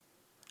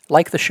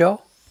Like the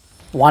show?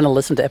 Want to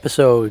listen to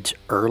episodes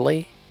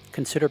early?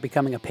 Consider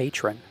becoming a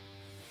patron.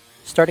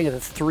 Starting at the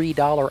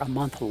 $3 a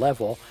month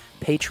level,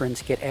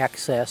 patrons get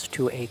access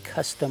to a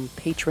custom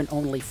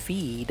patron-only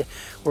feed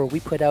where we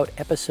put out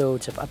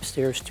episodes of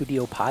Upstairs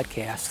Studio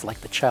podcasts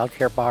like the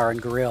Childcare Bar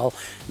and Grill,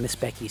 Miss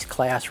Becky's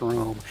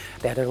Classroom,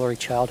 That Early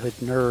Childhood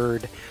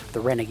Nerd,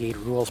 the Renegade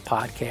Rules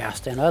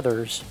podcast, and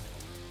others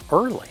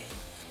early.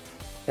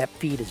 That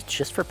feed is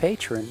just for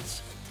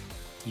patrons.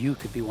 You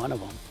could be one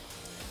of them.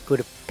 Go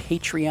to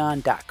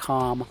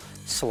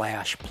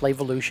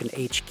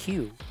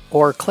patreon.com/PlayvolutionHQ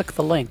or click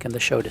the link in the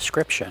show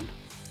description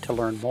to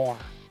learn more.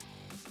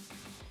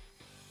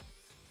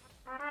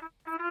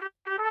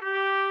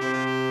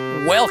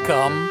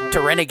 Welcome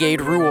to Renegade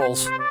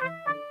Rules.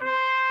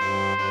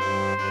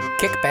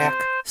 Kick back,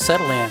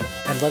 settle in,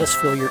 and let us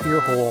fill your ear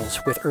holes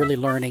with early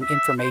learning,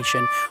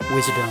 information,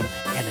 wisdom,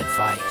 and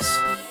advice.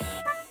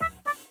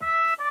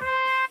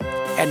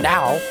 And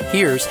now,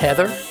 here's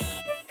Heather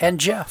and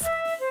Jeff.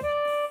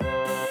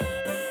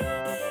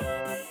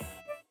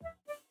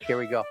 Here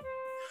we go.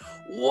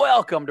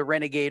 Welcome to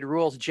Renegade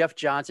Rules. Jeff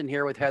Johnson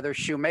here with Heather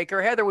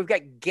Shoemaker. Heather, we've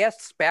got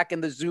guests back in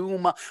the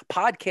Zoom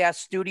podcast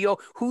studio.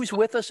 Who's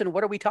with us and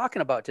what are we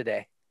talking about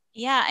today?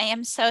 Yeah, I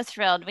am so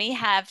thrilled. We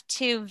have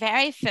two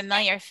very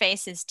familiar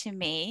faces to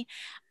me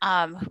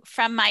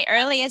from my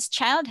earliest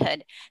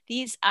childhood.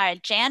 These are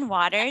Jan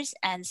Waters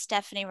and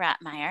Stephanie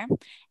Rotmeyer,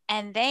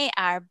 and they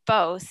are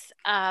both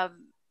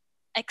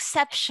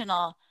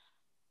exceptional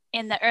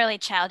in the early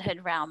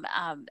childhood realm.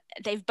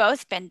 They've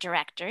both been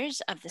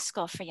directors of the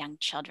School for Young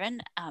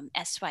Children,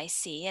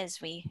 SYC as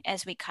we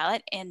call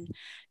it, in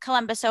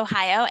Columbus,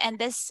 Ohio. And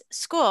this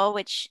school,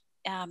 which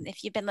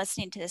if you've been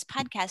listening to this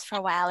podcast for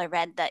a while or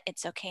read the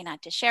It's Okay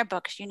Not to Share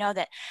books, you know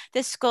that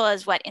this school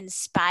is what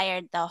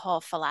inspired the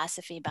whole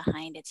philosophy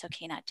behind It's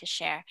Okay Not to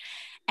Share.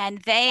 And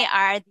they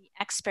are the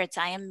experts.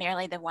 I am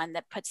merely the one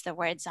that puts the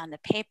words on the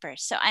paper.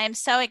 So I am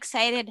so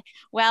excited.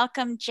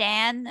 Welcome,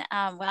 Jan.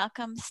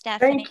 Welcome,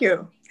 Stephanie. Thank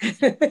you.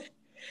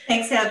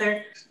 Thanks,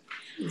 Heather.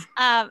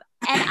 And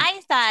I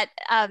thought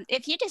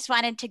if you just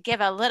wanted to give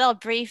a little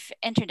brief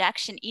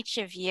introduction, each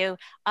of you,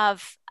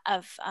 of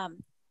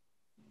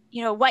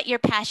what your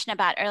passion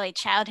about early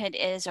childhood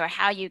is, or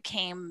how you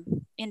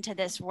came into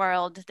this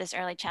world, this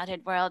early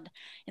childhood world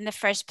in the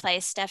first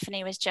place.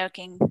 Stephanie was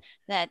joking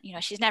that,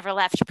 she's never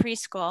left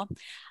preschool.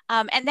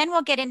 And then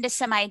we'll get into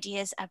some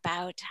ideas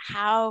about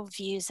how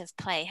views of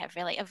play have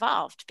really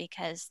evolved,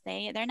 because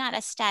they're not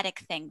a static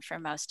thing for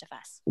most of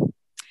us.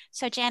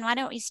 So Jan, why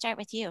don't we start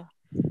with you?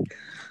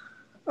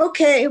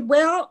 Okay,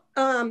 well,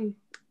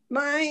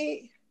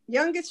 my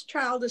youngest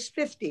child is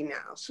 50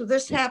 now. So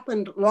this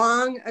happened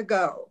long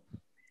ago.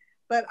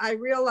 But I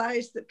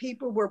realized that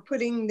people were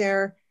putting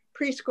their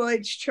preschool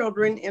age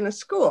children in a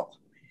school.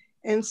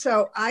 And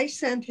so I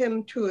sent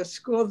him to a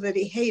school that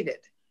he hated.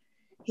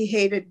 He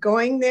hated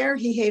going there.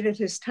 He hated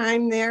his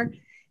time there.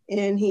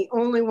 And he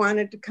only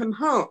wanted to come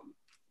home.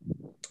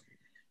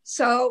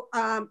 So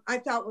I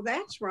thought, well,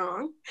 that's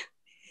wrong.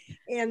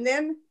 And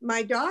then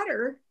my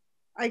daughter,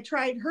 I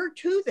tried her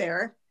too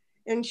there,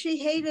 and she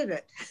hated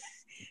it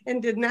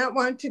and did not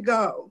want to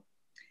go.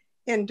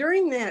 And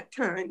during that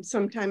time,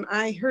 sometime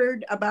I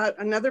heard about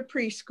another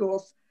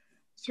preschool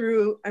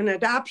through an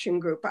adoption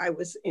group I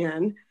was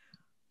in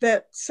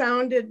that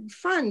sounded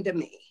fun to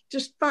me,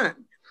 just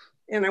fun.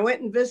 And I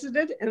went and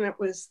visited, and it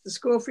was the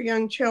School for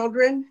Young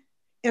Children.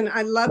 And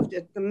I loved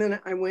it the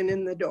minute I went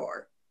in the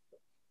door.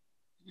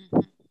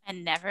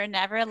 And never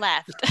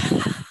left.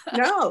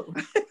 No.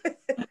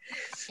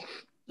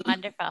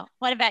 Wonderful.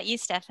 What about you,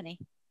 Stephanie?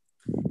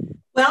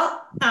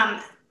 Well,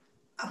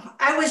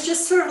 I was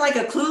just sort of like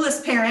a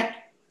clueless parent,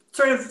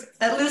 sort of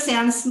at loose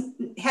ends,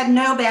 had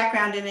no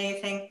background in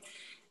anything.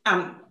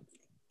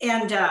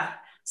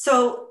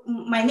 So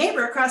my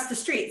neighbor across the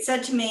street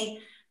said to me,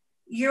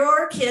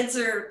 your kids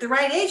are the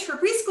right age for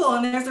preschool,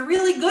 and there's a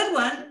really good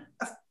one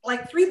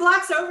like 3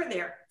 blocks over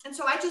there. And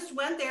so I just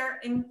went there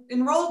and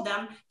enrolled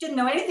them, didn't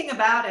know anything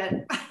about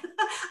it.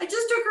 I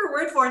just took her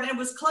word for it, and it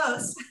was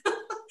close.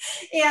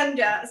 And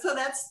so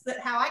that's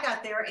how I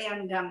got there,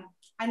 and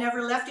I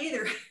never left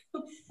either.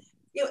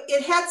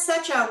 It had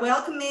such a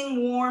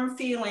welcoming, warm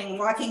feeling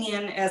walking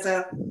in as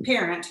a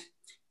parent,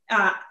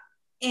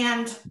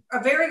 and a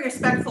very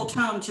respectful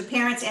tone to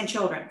parents and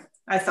children,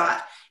 I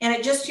thought. And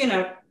it just,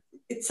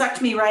 it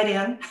sucked me right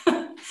in,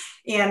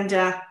 and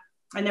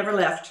I never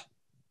left.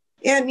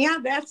 And yeah,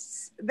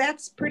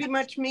 that's pretty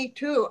much me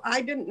too.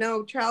 I didn't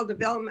know child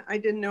development. I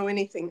didn't know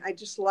anything. I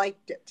just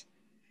liked it.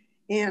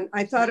 And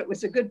I thought it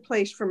was a good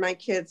place for my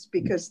kids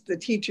because the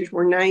teachers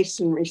were nice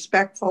and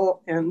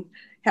respectful and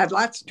had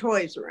lots of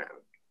toys around.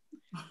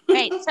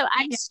 Right. So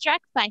I'm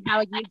struck by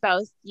how you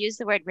both use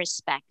the word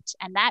respect.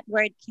 And that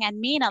word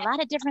can mean a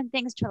lot of different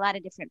things to a lot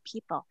of different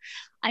people.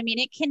 I mean,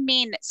 it can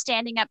mean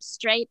standing up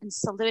straight and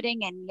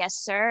saluting and yes,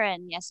 sir,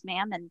 and yes,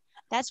 ma'am. And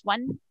that's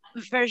one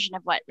version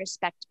of what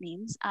respect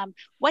means.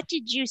 What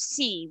did you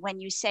see when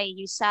you say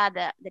you saw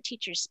the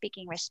teachers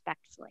speaking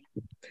respectfully?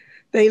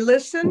 They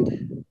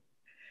listened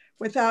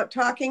without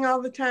talking all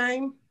the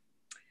time.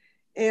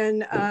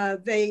 and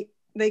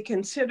they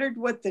considered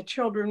what the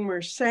children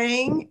were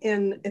saying,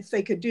 and if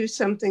they could do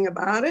something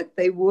about it,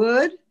 they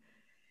would.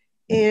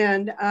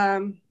 And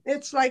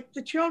it's like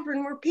the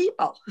children were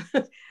people.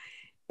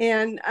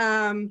 And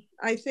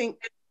I think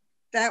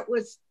that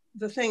was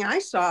the thing I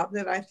saw,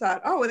 that I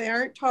thought, oh, they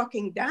aren't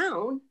talking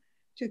down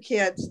to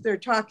kids, they're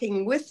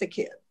talking with the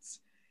kids.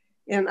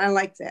 And I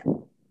like that.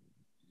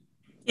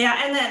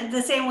 Yeah, and then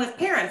the same with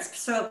parents.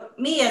 So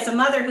me as a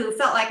mother who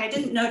felt like I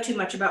didn't know too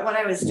much about what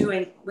I was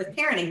doing with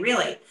parenting,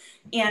 really.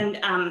 And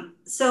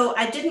so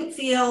I didn't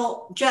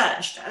feel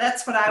judged.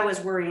 That's what I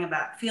was worrying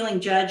about, feeling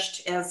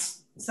judged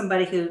as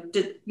somebody who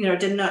did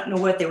not know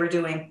what they were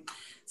doing.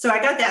 So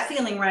I got that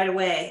feeling right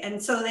away.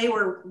 And so they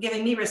were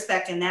giving me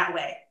respect in that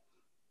way,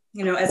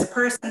 as a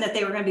person that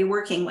they were going to be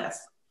working with.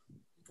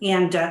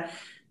 And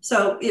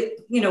so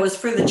it, was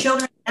for the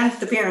children and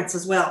the parents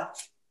as well.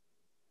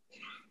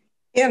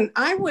 And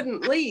I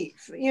wouldn't leave,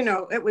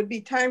 it would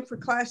be time for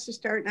class to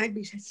start and I'd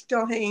be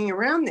still hanging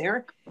around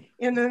there.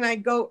 And then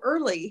I'd go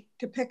early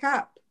to pick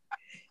up.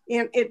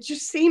 And it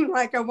just seemed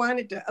like I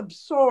wanted to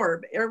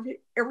absorb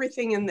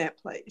everything in that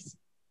place.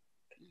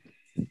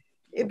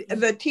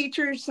 The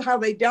teachers, how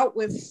they dealt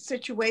with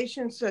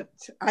situations that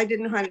I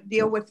didn't know how to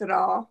deal with at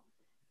all.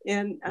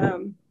 And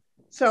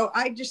so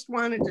I just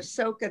wanted to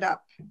soak it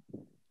up.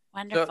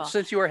 Wonderful. So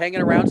since you were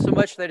hanging around so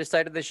much, they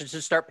decided they should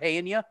just start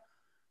paying you?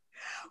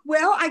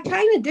 Well, I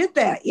kind of did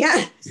that,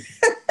 yeah.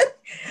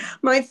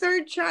 My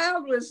third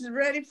child was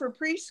ready for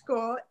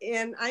preschool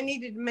and I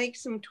needed to make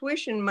some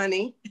tuition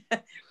money.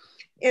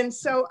 And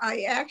so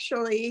I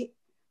actually,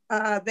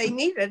 they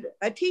needed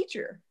a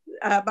teacher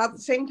about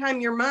the same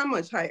time your mom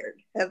was hired,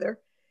 Heather.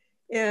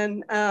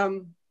 And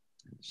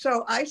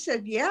so I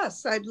said,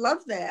 yes, I'd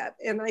love that.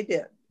 And I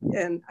did.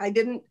 And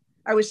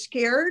I was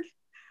scared.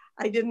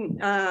 I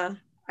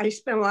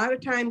spent a lot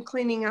of time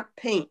cleaning up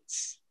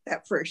paints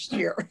that first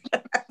year.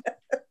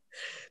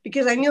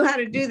 Because I knew how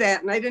to do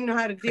that and I didn't know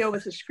how to deal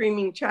with a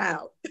screaming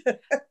child.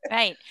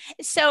 Right.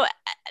 So,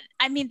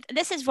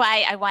 this is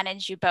why I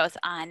wanted you both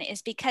on,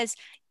 is because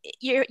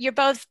you're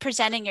both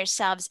presenting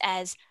yourselves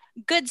as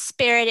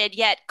good-spirited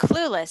yet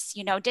clueless,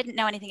 didn't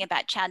know anything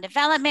about child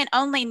development,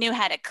 only knew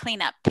how to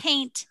clean up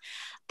paint,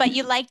 but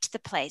you liked the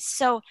place.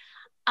 So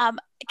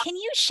can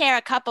you share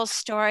a couple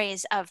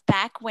stories of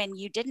back when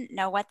you didn't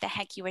know what the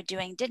heck you were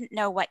doing, didn't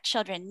know what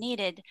children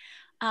needed,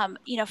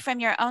 from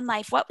your own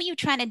life? What were you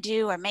trying to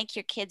do or make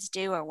your kids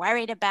do or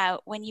worried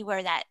about when you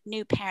were that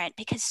new parent?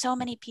 Because so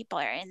many people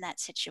are in that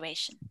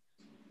situation.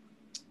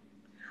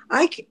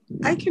 I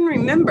can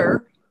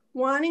remember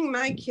wanting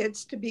my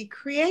kids to be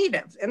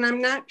creative, and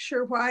I'm not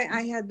sure why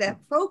I had that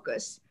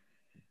focus,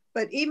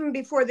 but even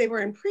before they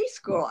were in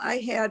preschool, I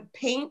had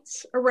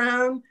paints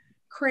around,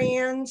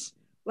 crayons,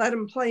 let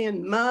them play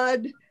in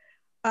mud,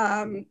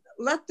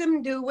 let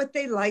them do what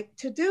they like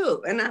to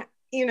do. And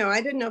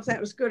I didn't know if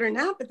that was good or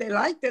not, but they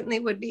liked it and they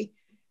would be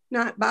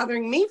not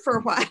bothering me for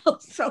a while.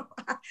 So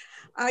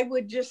I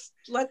would just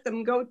let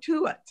them go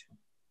to it.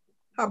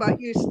 How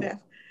about you, Steph?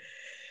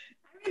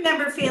 I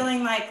remember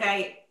feeling like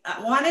I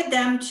wanted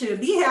them to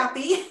be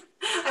happy.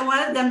 I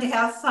wanted them to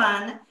have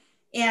fun.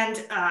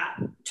 And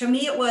to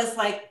me, it was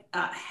like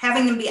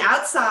having them be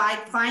outside,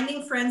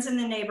 finding friends in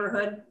the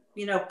neighborhood,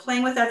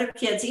 playing with other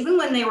kids. Even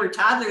when they were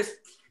toddlers,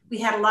 we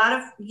had a lot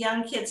of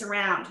young kids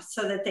around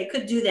so that they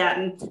could do that.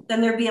 And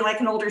then there'd be like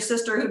an older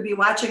sister who'd be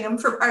watching them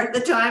for part of the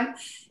time.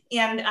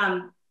 And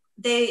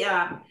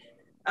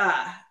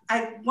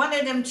I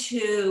wanted them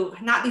to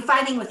not be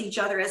fighting with each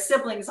other as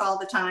siblings all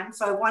the time.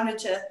 So I wanted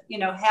to,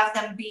 have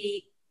them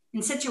be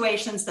in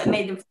situations that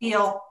made them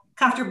feel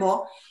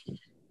comfortable.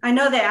 I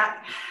know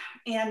that.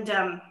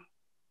 And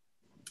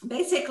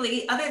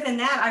basically, other than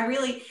that,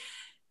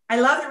 I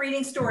loved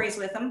reading stories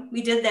with them.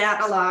 We did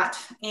that a lot.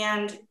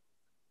 And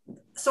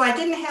so I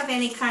didn't have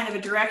any kind of a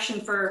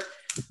direction for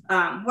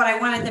what I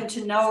wanted them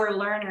to know or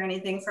learn or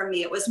anything from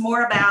me. It was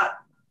more about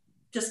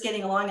just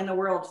getting along in the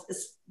world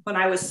when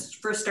I was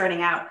first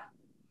starting out.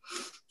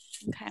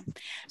 Okay.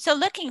 So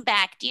looking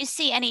back, do you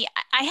see any,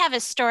 I have a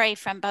story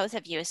from both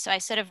of you. So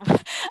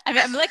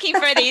I'm looking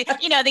for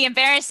the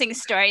embarrassing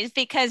stories,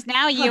 because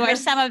now you are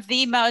some of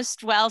the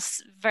most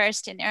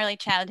well-versed in early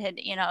childhood,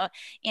 in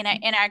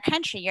our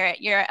country.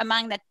 You're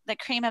among the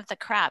cream of the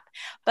crop.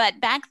 But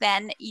back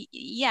then,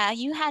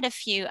 you had a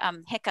few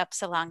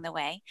hiccups along the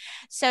way.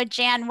 So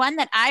Jan, one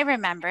that I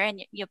remember,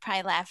 and you'll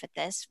probably laugh at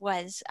this,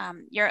 was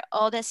your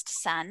oldest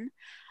son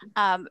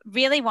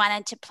really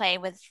wanted to play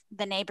with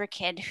the neighbor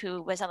kid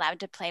who was allowed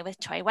to play with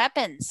toy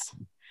weapons.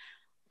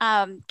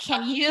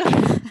 Can you,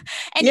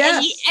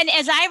 Yes. and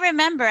as I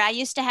remember, I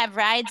used to have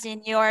rides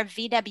in your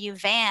VW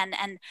van,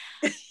 and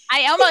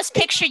I almost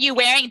picture you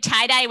wearing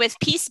tie-dye with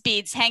peace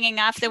beads hanging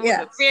off the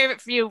rear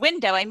view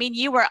window. I mean,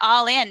 you were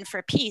all in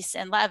for peace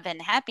and love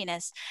and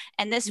happiness.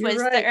 And this was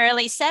the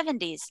early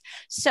 70s.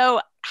 So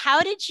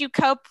how did you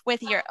cope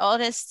with your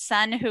oldest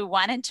son who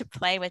wanted to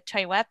play with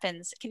toy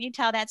weapons? Can you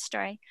tell that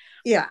story?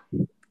 Yeah.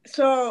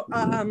 So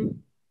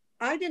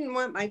I didn't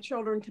want my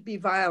children to be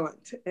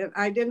violent, and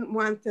I didn't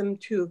want them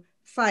to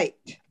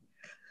fight.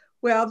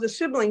 Well, the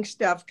sibling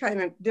stuff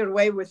kind of did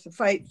away with the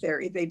fight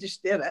theory. They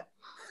just did it.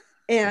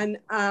 And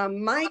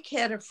Mike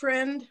had a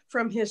friend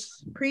from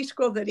his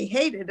preschool that he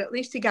hated. At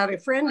least he got a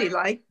friend he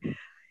liked.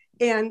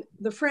 And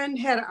the friend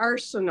had an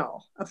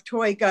arsenal of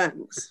toy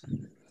guns.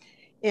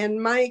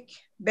 And Mike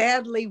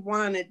badly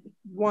wanted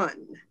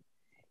one.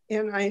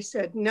 And I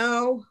said,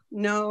 no,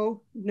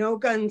 no, no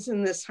guns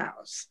in this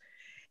house.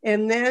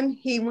 And then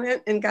he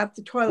went and got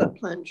the toilet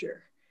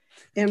plunger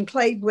and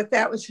played with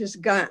that was his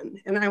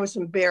gun. And I was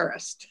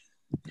embarrassed.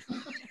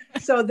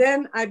 So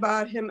then I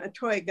bought him a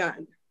toy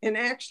gun. And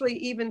actually,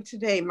 even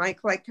today, Mike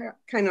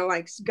kind of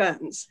likes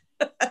guns.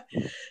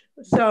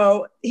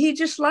 So he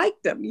just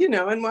liked them,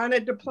 and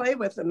wanted to play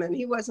with them. And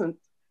he wasn't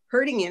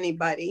hurting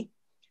anybody,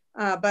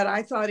 but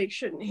I thought he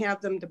shouldn't have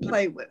them to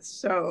play with.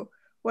 So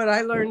what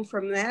I learned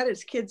from that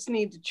is kids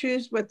need to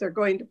choose what they're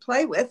going to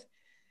play with.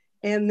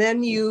 And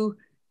then you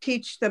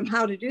teach them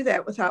how to do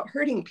that without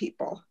hurting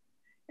people.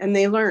 And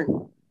they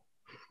learn.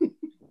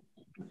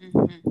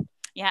 Mm-hmm.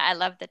 Yeah, I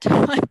love the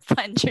toilet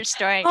plunger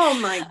story. Oh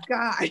my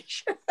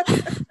gosh.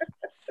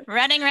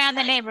 Running around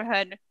the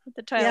neighborhood with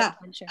the toilet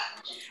plunger.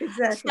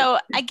 Exactly. So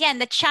again,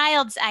 the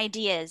child's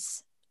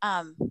ideas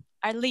are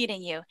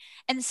leading you.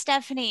 And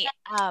Stephanie,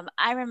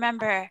 I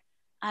remember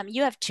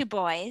you have 2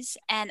 boys,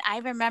 and I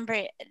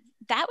remember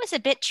that was a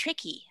bit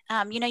tricky.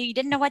 You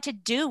didn't know what to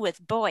do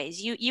with boys.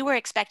 You were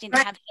expecting to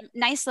have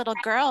nice little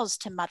girls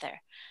to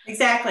mother.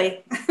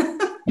 Exactly.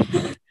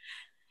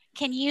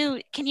 Can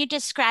you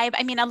describe,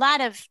 a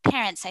lot of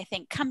parents, I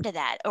think, come to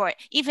that, or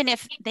even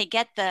if they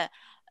get the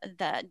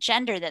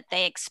gender that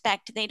they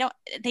expect, they don't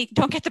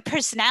get the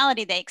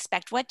personality they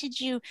expect.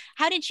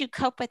 How did you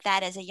cope with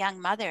that as a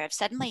young mother, if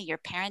suddenly you're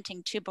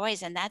parenting 2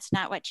 boys and that's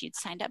not what you'd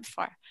signed up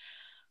for?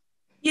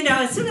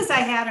 As soon as I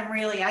had them,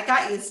 really, I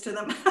got used to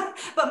them.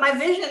 But my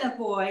vision of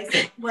boys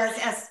was,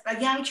 as a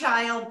young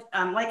child,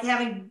 like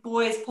having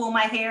boys pull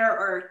my hair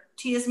or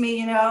tease me,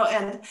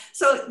 and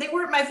so they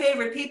weren't my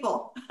favorite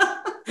people.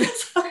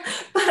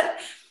 But,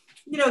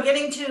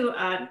 getting to,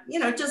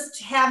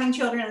 just having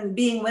children and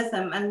being with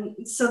them.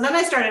 And so then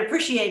I started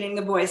appreciating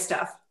the boy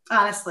stuff,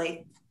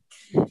 honestly.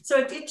 So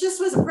it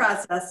just was a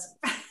process.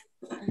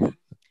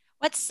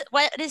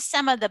 What is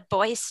some of the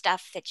boy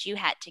stuff that you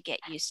had to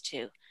get used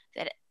to?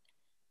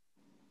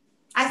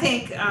 I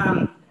think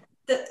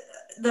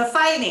the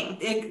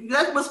fighting,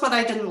 that was what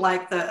I didn't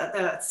like,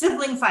 the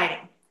sibling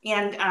fighting.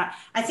 And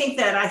I think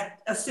that I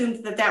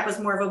assumed that was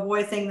more of a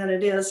boy thing than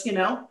it is,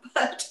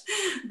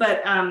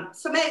 but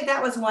so maybe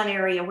that was one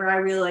area where I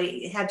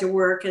really had to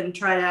work and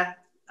try to,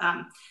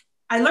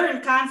 I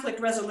learned conflict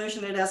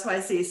resolution at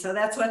SYC. So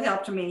that's what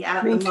helped me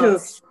out the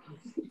most,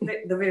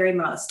 the very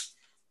most.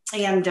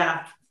 And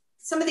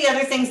some of the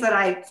other things that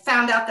I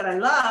found out that I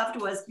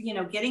loved was,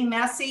 getting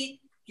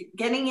messy,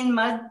 getting in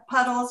mud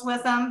puddles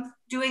with them,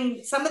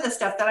 doing some of the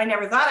stuff that I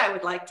never thought I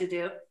would like to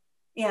do.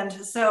 And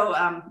so,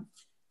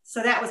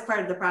 so that was part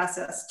of the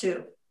process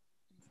too,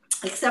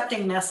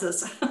 accepting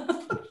messes.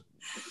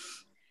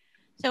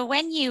 So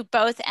when you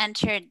both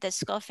entered the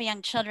School for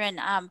Young Children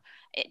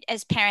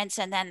as parents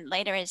and then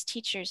later as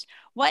teachers,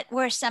 what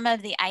were some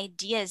of the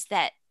ideas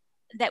that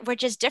were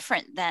just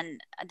different than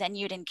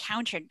you'd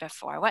encountered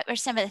before? What were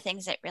some of the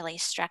things that really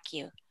struck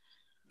you?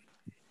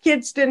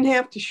 Kids didn't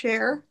have to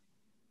share.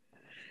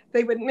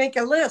 They would make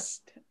a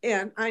list,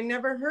 and I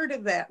never heard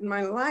of that in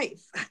my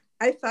life.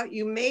 I thought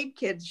you made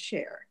kids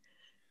share.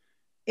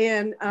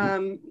 And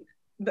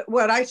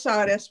what I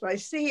saw at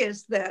SYC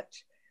is that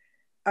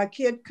a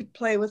kid could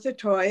play with a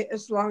toy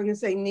as long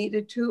as they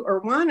needed to or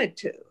wanted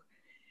to.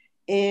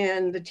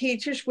 And the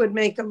teachers would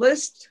make a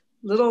list.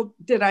 Little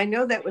did I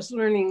know that was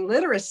learning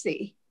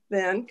literacy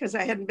then, because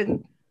I hadn't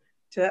been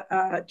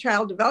to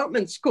child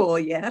development school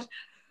yet.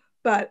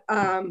 But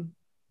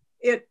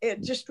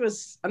it just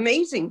was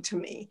amazing to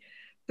me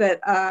that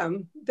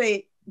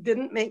they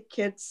didn't make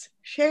kids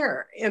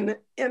share. And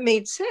it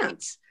made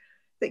sense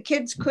that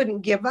kids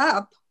couldn't give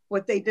up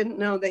what they didn't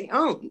know they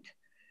owned.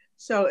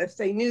 So if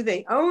they knew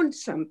they owned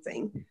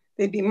something,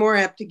 they'd be more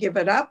apt to give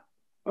it up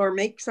or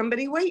make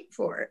somebody wait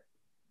for it.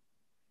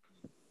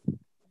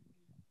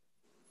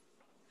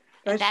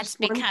 That's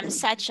become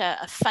such a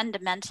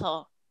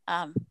fundamental,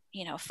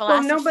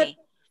 philosophy.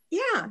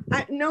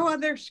 Well, no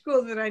other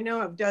school that I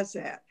know of does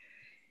that.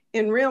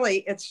 And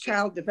really, it's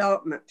child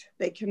development.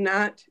 They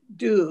cannot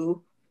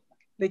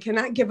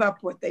give up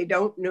what they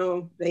don't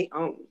know they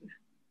own.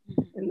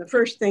 Mm-hmm. And the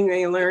first thing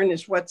they learn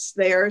is what's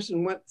theirs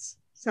and what's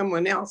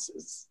someone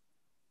else's.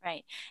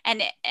 Right.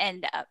 And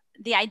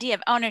the idea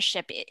of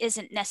ownership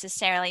isn't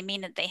necessarily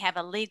mean that they have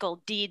a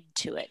legal deed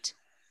to it.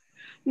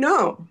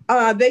 No,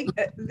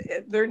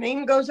 their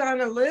name goes on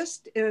a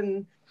list,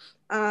 and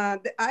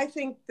I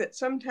think that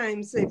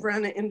sometimes they've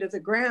run it into the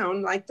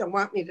ground, like they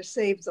want me to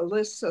save the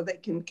list so they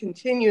can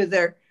continue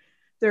their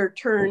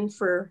turn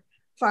for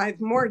 5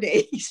 more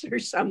days or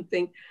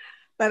something.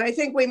 But I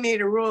think we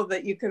made a rule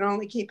that you can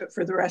only keep it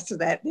for the rest of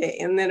that day,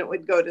 and then it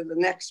would go to the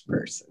next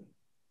person.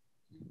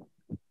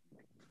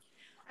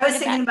 I was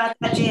thinking about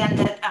that,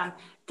 Jan,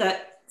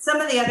 that some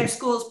of the other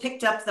schools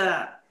picked up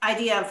the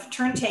idea of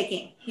turn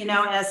taking,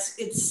 as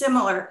it's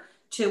similar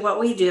to what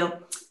we do,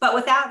 but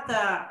without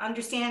the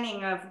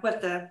understanding of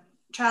what the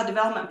child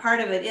development part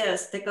of it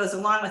is that goes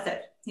along with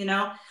it,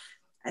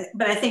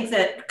 But I think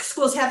that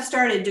schools have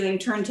started doing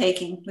turn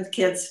taking with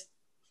kids.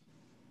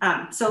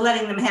 So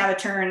letting them have a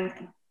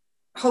turn,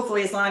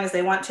 hopefully as long as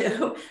they want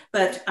to,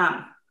 but,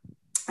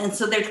 and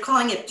so they're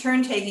calling it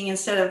turn taking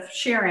instead of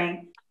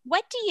sharing.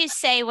 What do you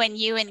say when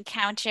you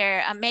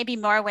encounter, maybe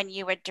more when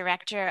you were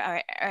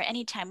director or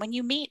anytime, when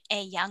you meet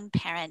a young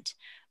parent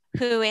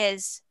who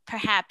is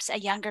perhaps a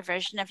younger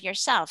version of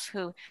yourself,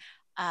 who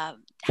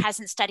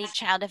hasn't studied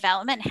child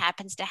development,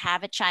 happens to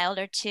have a child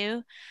or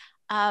two,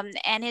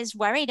 and is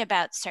worried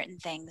about certain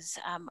things?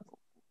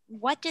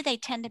 What do they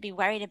tend to be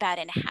worried about,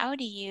 and how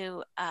do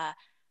you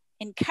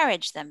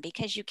encourage them?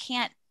 Because you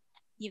can't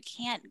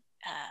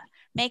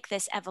make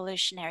this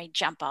evolutionary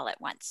jump all at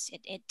once.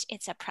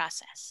 It's a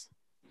process.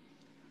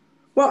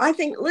 Well, I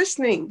think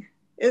listening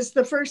is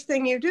the first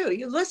thing you do.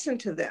 You listen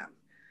to them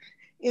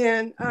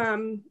and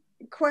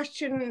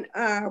question,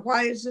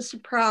 why is this a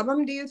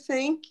problem, do you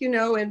think?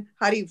 And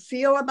how do you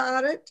feel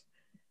about it?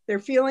 Their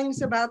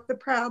feelings about the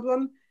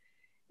problem.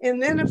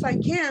 And then if I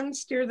can,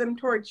 steer them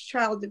towards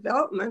child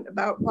development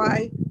about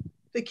why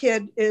the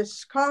kid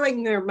is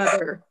calling their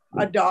mother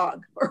a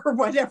dog or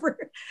whatever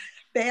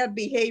bad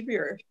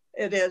behavior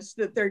it is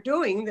that they're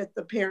doing that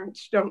the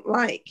parents don't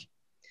like.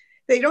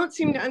 They don't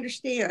seem to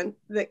understand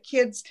that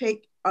kids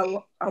take a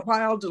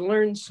while to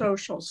learn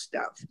social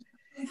stuff.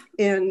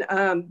 And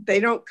they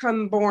don't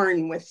come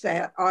born with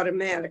that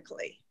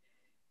automatically.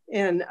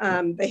 And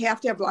they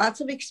have to have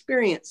lots of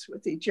experience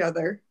with each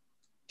other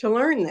to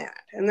learn that.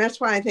 And that's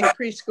why I think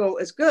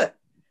preschool is good,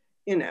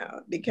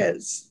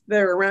 because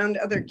they're around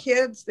other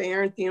kids. They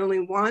aren't the only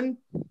one.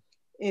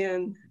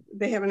 And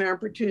they have an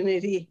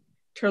opportunity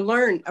to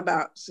learn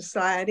about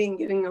society and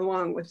getting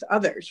along with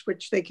others,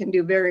 which they can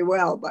do very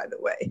well, by the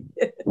way.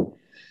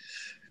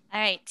 All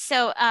right.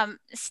 So,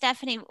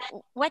 Stephanie,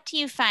 what do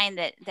you find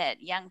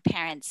that young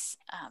parents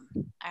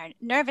are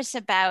nervous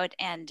about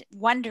and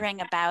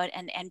wondering about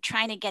and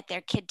trying to get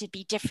their kid to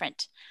be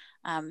different?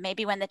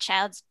 Maybe when the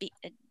child's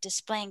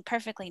displaying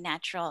perfectly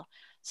natural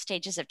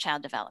stages of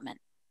child development.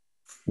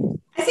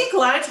 I think a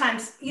lot of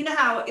times,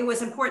 how it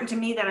was important to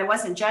me that I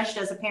wasn't judged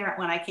as a parent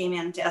when I came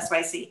into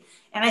SYC.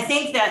 And I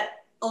think that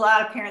a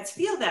lot of parents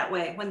feel that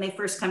way when they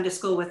first come to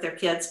school with their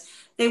kids.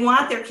 They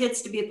want their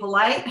kids to be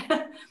polite.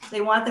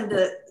 They want them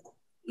to,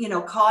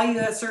 call you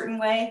a certain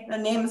way, a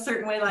name a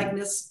certain way, like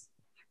Miss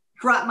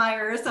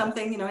Grotmeyer or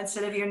something,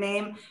 instead of your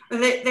name. Or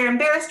they're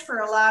embarrassed for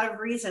a lot of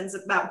reasons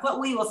about what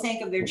we will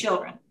think of their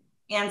children.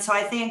 And so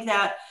I think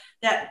that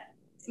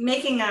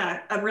making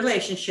a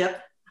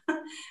relationship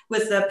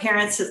with the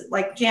parents,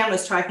 like Jan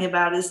was talking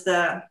about, is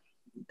the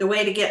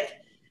way to get,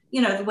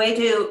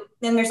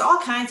 and there's all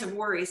kinds of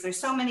worries. There's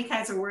so many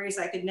kinds of worries,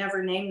 I could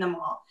never name them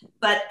all.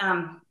 But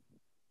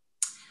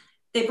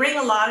they bring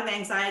a lot of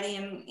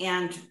anxiety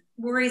and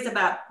worries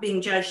about being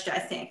judged, I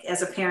think,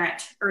 as a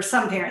parent, or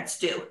some parents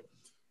do.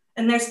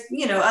 And there's,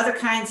 other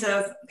kinds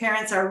of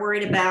parents are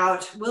worried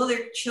about, will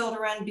their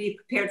children be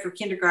prepared for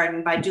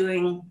kindergarten by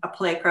doing a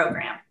play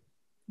program?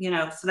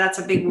 So that's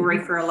a big worry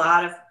for a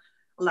lot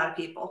of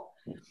people,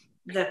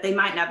 that they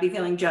might not be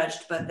feeling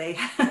judged, but they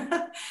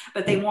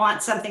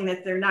want something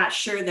that they're not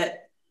sure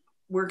that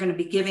we're going to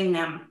be giving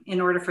them in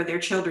order for their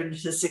children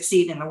to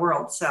succeed in the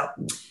world. So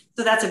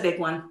that's a big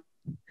one.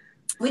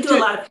 We do a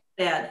lot of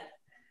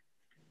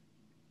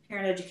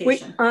parent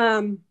education.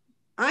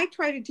 I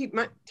tried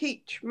to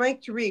teach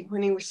Mike to read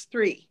when he was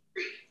 3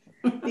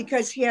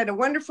 because he had a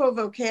wonderful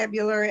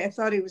vocabulary. I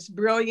thought he was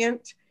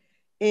brilliant,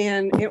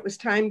 and it was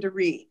time to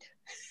read.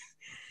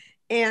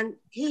 And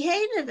he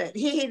hated it.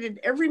 He hated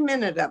every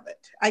minute of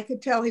it. I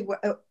could tell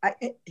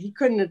he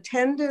couldn't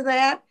attend to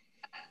that.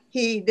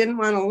 He didn't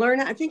want to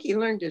learn it. I think he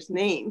learned his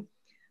name,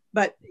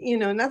 but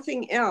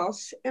nothing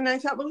else. And I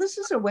thought, well, this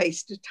is a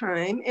waste of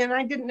time. And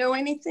I didn't know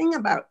anything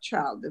about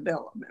child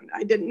development.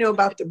 I didn't know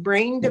about the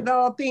brain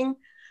developing.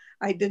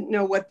 I didn't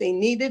know what they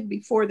needed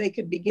before they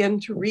could begin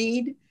to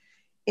read.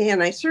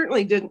 And I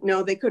certainly didn't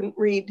know they couldn't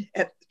read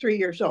at 3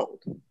 years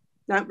old.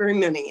 Not very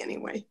many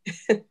anyway.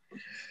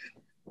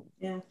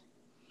 Yeah.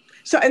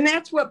 So, and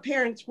that's what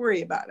parents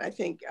worry about. I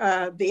think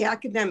the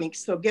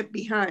academics, they'll get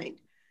behind,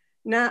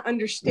 not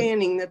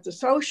understanding that the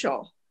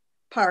social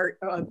part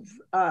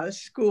of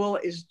school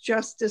is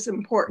just as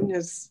important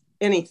as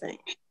anything.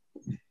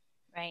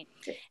 Right.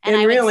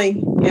 And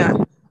really, yeah.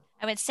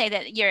 I would say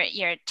that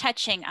you're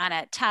touching on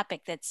a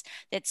topic that's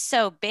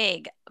so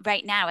big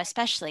right now,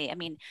 especially. I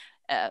mean,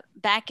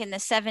 back in the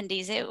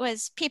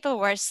 70s, people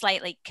were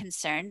slightly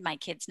concerned, my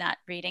kid's not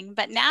reading,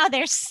 but now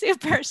they're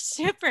super,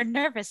 super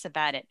nervous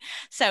about it.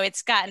 So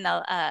it's gotten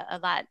a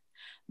lot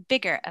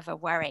bigger of a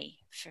worry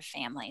for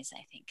families,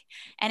 I think.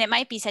 And it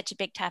might be such a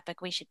big topic,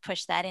 we should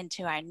push that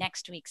into our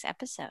next week's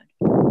episode.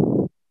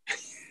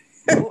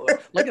 Ooh,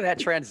 look at that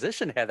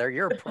transition, Heather.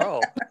 You're a pro.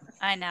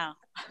 I know.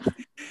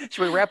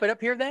 Should we wrap it up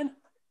here then?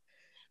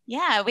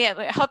 Yeah, we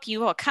hope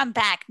you will come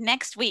back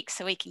next week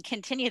so we can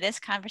continue this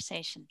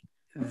conversation.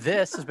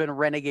 This has been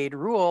Renegade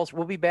Rules.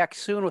 We'll be back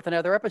soon with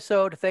another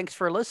episode. Thanks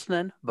for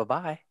listening.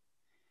 Bye-bye.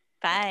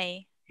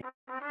 Bye.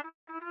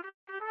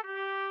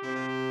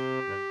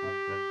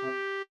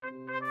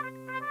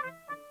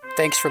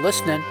 Thanks for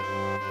listening.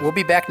 We'll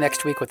be back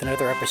next week with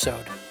another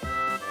episode.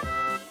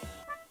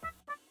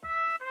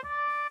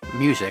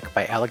 Music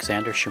by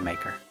Alexander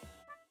Shoemaker.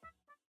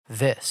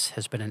 This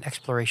has been an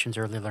Explorations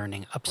Early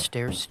Learning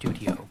Upstairs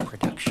Studio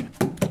production.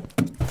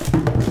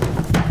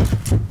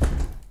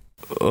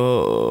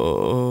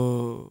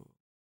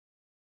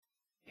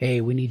 Hey,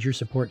 we need your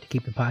support to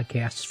keep the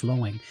podcasts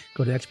flowing.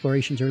 Go to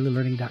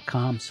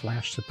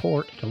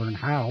explorationsearlylearning.com/support to learn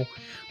how.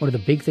 One of the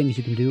big things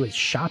you can do is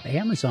shop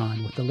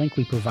Amazon with the link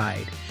we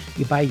provide.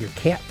 You buy your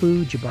cat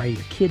food, you buy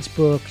your kids'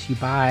 books, you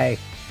buy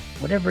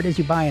whatever it is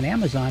you buy on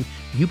Amazon,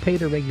 you pay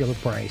the regular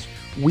price.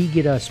 We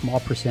get a small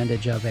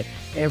percentage of it.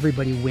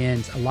 Everybody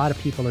wins. A lot of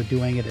people are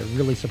doing it. It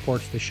really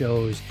supports the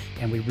shows,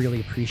 and we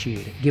really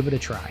appreciate it. Give it a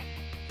try.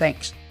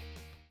 Thanks.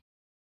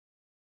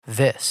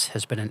 This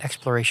has been an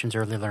Explorations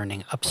Early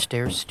Learning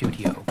Upstairs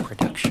Studio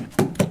production.